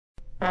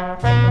But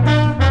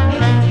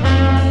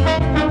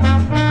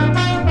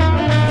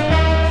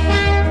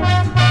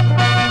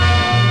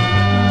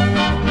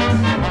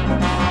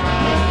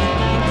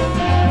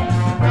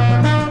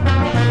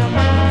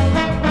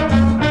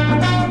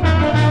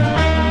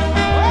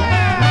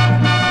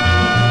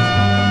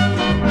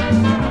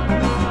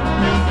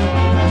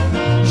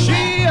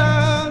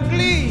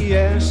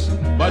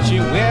she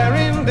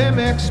wearing them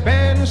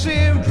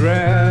expensive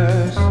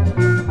dress.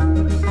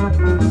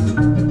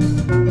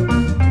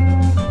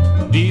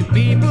 The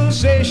people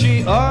say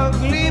she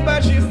ugly,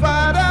 but she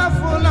father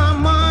full of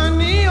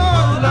money.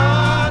 Oh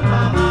Lord,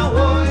 mama,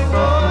 boy,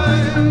 boy.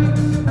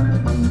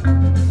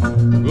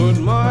 Good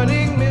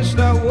morning,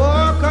 Mr.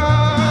 Walker.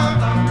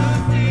 Come to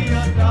see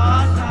your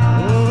daughter.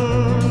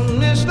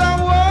 Mr.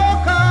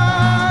 Walker.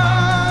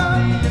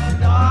 See your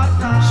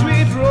daughter.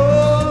 Sweet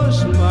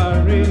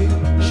Rosemary,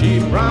 she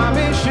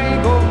promised she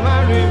go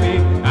marry me,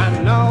 and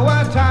now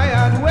I'm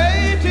tired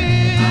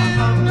waiting.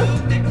 I'm to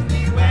fix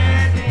the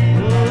wedding.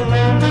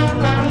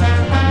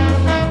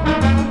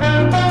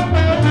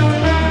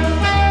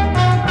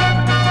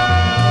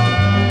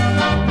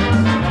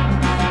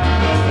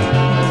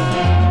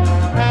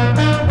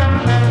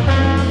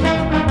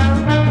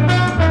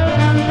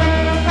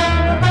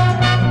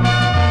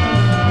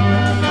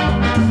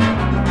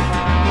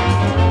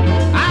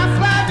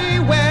 After the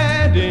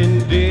wedding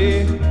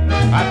day,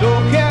 I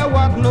don't care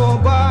what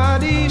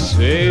nobody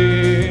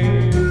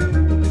say.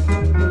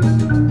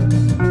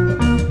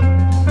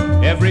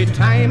 Every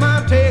time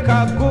I take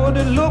a good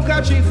look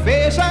at your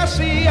face, I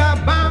see a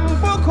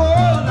bamboo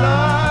cold.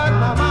 Lord,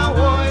 mama,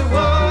 boy,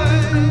 boy.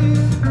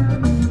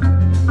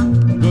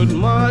 Good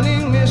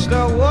morning,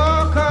 Mr.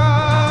 Walker.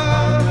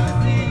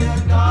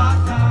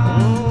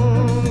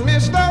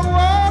 Mr.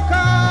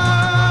 Walker.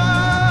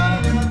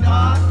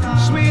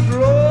 Sweet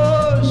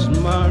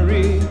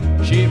Rosemary,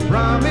 she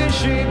promised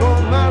she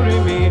gon' marry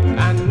me,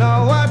 and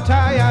now I'm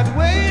tired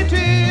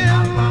waiting.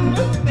 I'm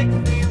to fix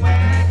the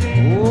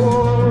wedding. Oh.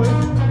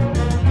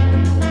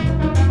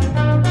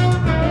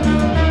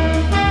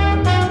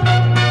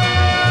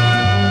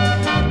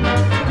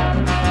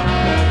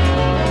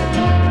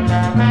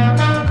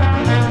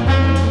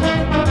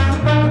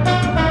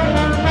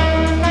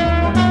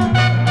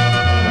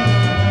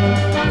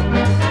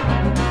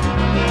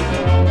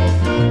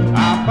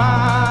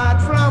 Apart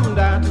from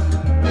that,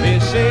 they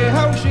say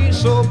how she's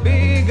so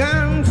big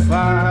and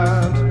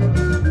fat.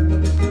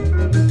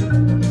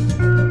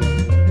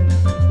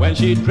 When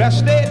she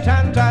dressed they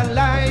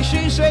tantalize,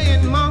 she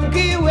saying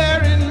monkey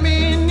wearing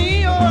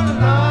mini. Oh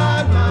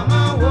Lord,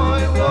 mama,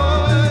 boy,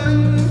 boy.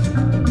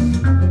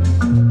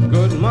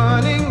 Good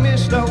morning,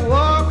 Mr.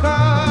 Walker.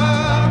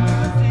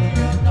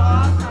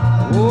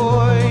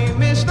 Boy,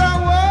 Mr.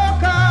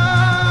 Walker.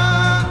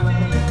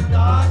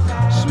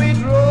 Sweet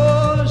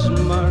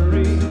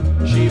Rosemary,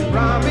 she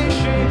promised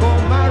she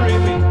gon' marry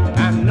me,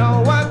 and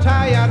now I'm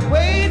tired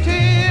waiting.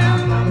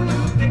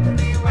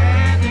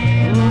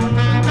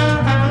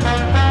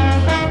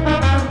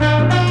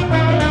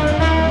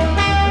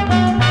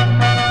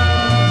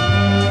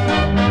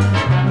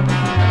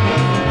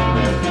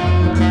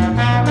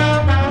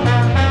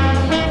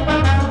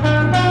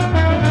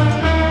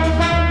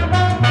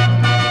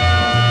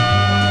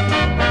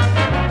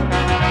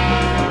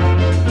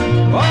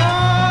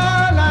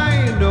 All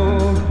I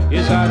know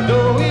is I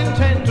don't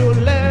intend to